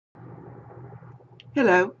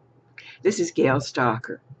Hello, this is Gail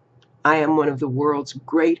Stocker. I am one of the world's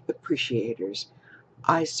great appreciators.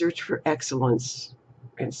 I search for excellence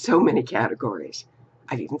in so many categories.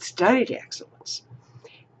 I've even studied excellence.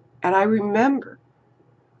 And I remember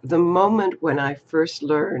the moment when I first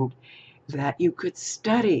learned that you could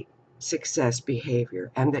study success behavior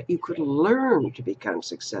and that you could learn to become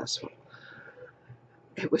successful.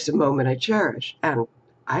 It was a moment I cherished, and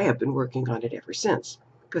I have been working on it ever since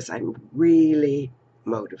because I'm really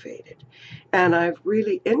motivated. And I'm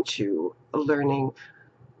really into learning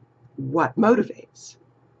what motivates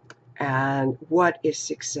and what is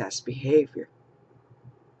success behavior.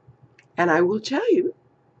 And I will tell you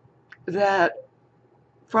that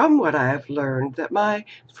from what I have learned, that my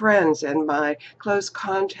friends and my close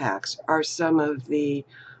contacts are some of the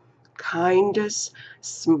kindest,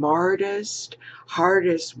 smartest,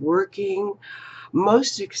 hardest working,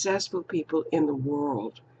 most successful people in the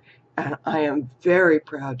world. And I am very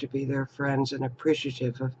proud to be their friends and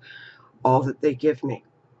appreciative of all that they give me.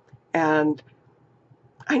 And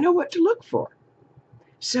I know what to look for.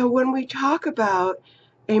 So when we talk about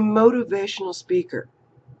a motivational speaker,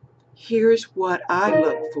 here's what I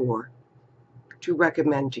look for to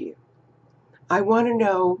recommend to you. I want to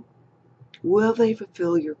know, will they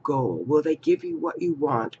fulfill your goal? Will they give you what you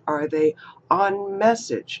want? Are they on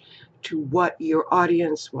message to what your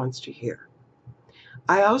audience wants to hear?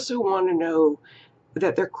 I also want to know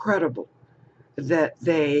that they're credible, that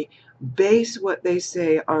they base what they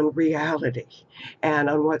say on reality and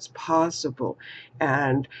on what's possible,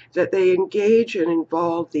 and that they engage and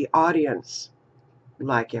involve the audience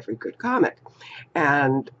like every good comic.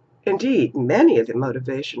 And indeed, many of the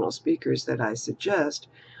motivational speakers that I suggest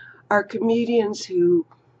are comedians who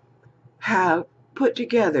have put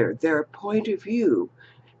together their point of view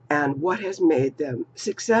and what has made them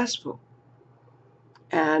successful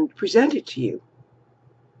and present it to you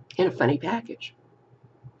in a funny package.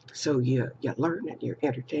 So you learn and you're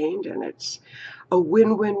entertained, and it's a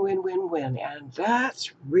win-win-win-win-win. And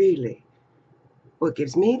that's really what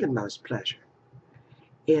gives me the most pleasure,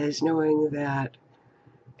 is knowing that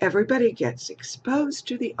everybody gets exposed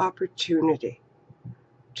to the opportunity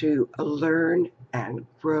to learn and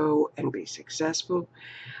grow and be successful,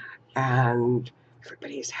 and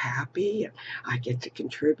everybody is happy, and I get to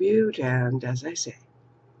contribute. And as I say,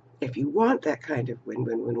 if you want that kind of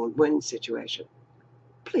win-win-win-win situation,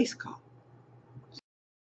 please call.